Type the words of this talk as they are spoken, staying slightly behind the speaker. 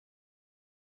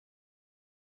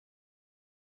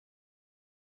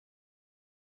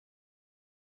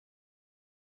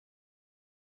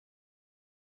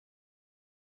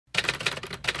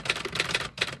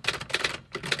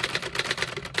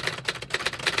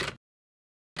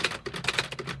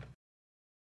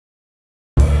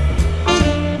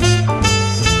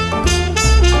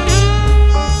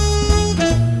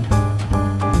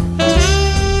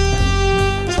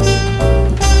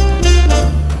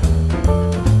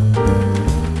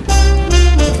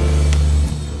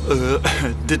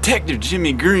Detective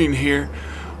Jimmy Green here,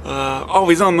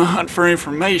 always on the hunt for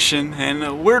information,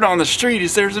 and word on the street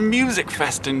is there's a music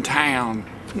fest in town.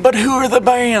 But who are the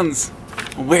bands?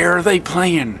 Where are they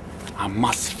playing? I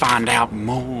must find out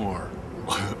more.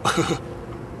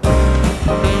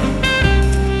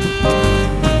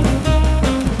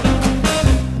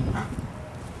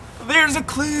 There's a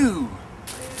clue.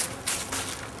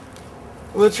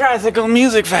 The Tricycle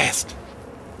Music Fest.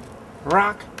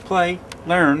 Rock, play,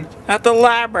 learn at the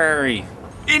library.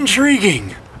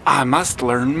 Intriguing. I must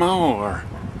learn more.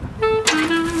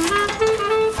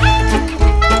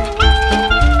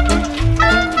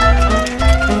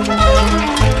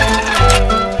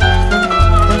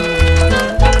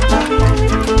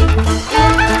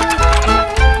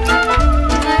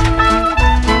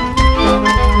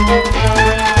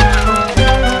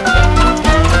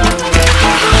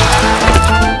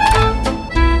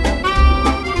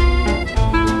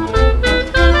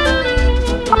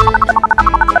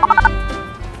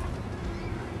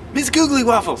 Miss Googly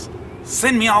Waffles,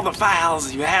 send me all the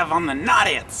files you have on the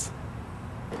Not-Its.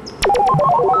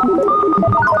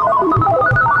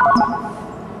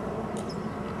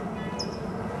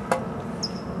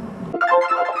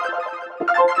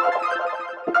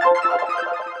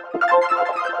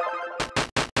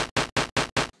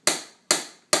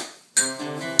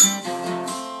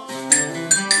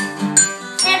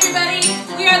 Hey everybody,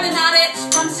 we are the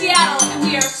Not-Its from Seattle, and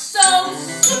we are so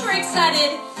super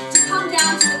excited to come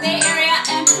down to the Bay Area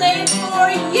and play for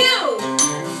you!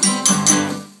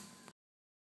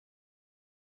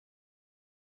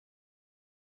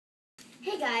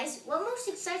 Hey guys, what most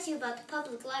excites you about the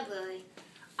public library?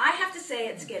 I have to say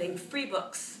it's getting free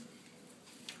books.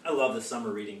 I love the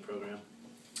summer reading program.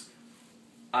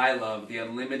 I love the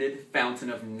unlimited fountain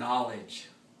of knowledge.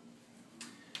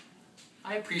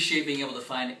 I appreciate being able to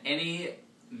find any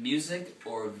music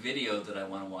or video that I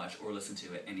want to watch or listen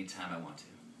to at any time I want to.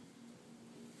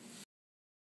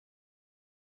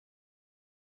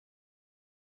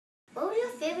 What was your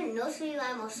favorite nursery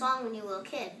rhyme or song when you were a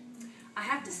kid? I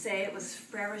have to say it was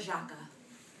Frère Jacques.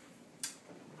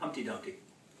 Humpty Dumpty.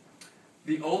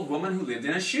 The old woman who lived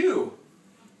in a shoe.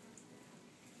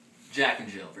 Jack and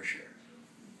Jill, for sure.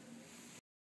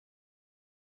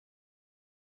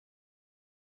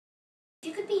 If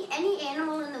you could be any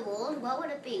animal in the world, what would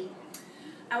it be?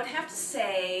 I would have to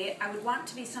say I would want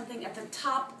to be something at the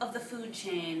top of the food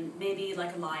chain, maybe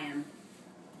like a lion.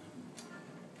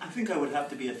 I think I would have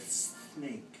to be a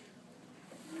snake.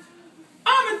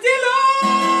 Armadillo!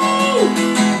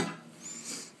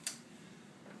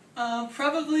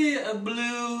 Probably a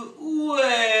blue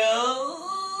whale.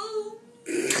 I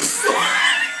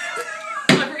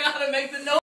forgot how to make the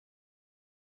noise.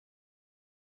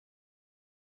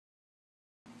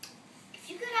 If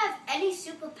you could have any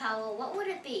superpower, what would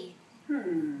it be?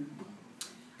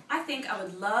 I think I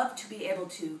would love to be able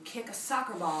to kick a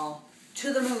soccer ball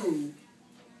to the moon.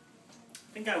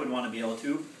 I think I would want to be able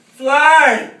to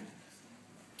fly!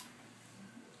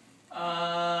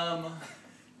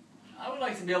 I would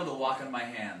like to be able to walk on my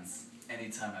hands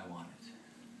anytime I want it.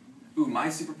 Ooh, my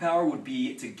superpower would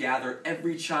be to gather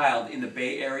every child in the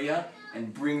Bay Area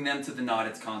and bring them to the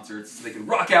Not-Its concerts so they can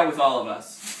rock out with all of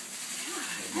us.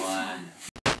 Good one.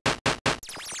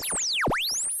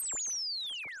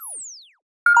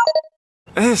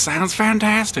 This sounds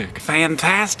fantastic.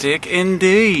 Fantastic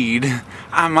indeed.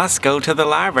 I must go to the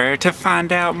library to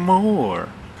find out more.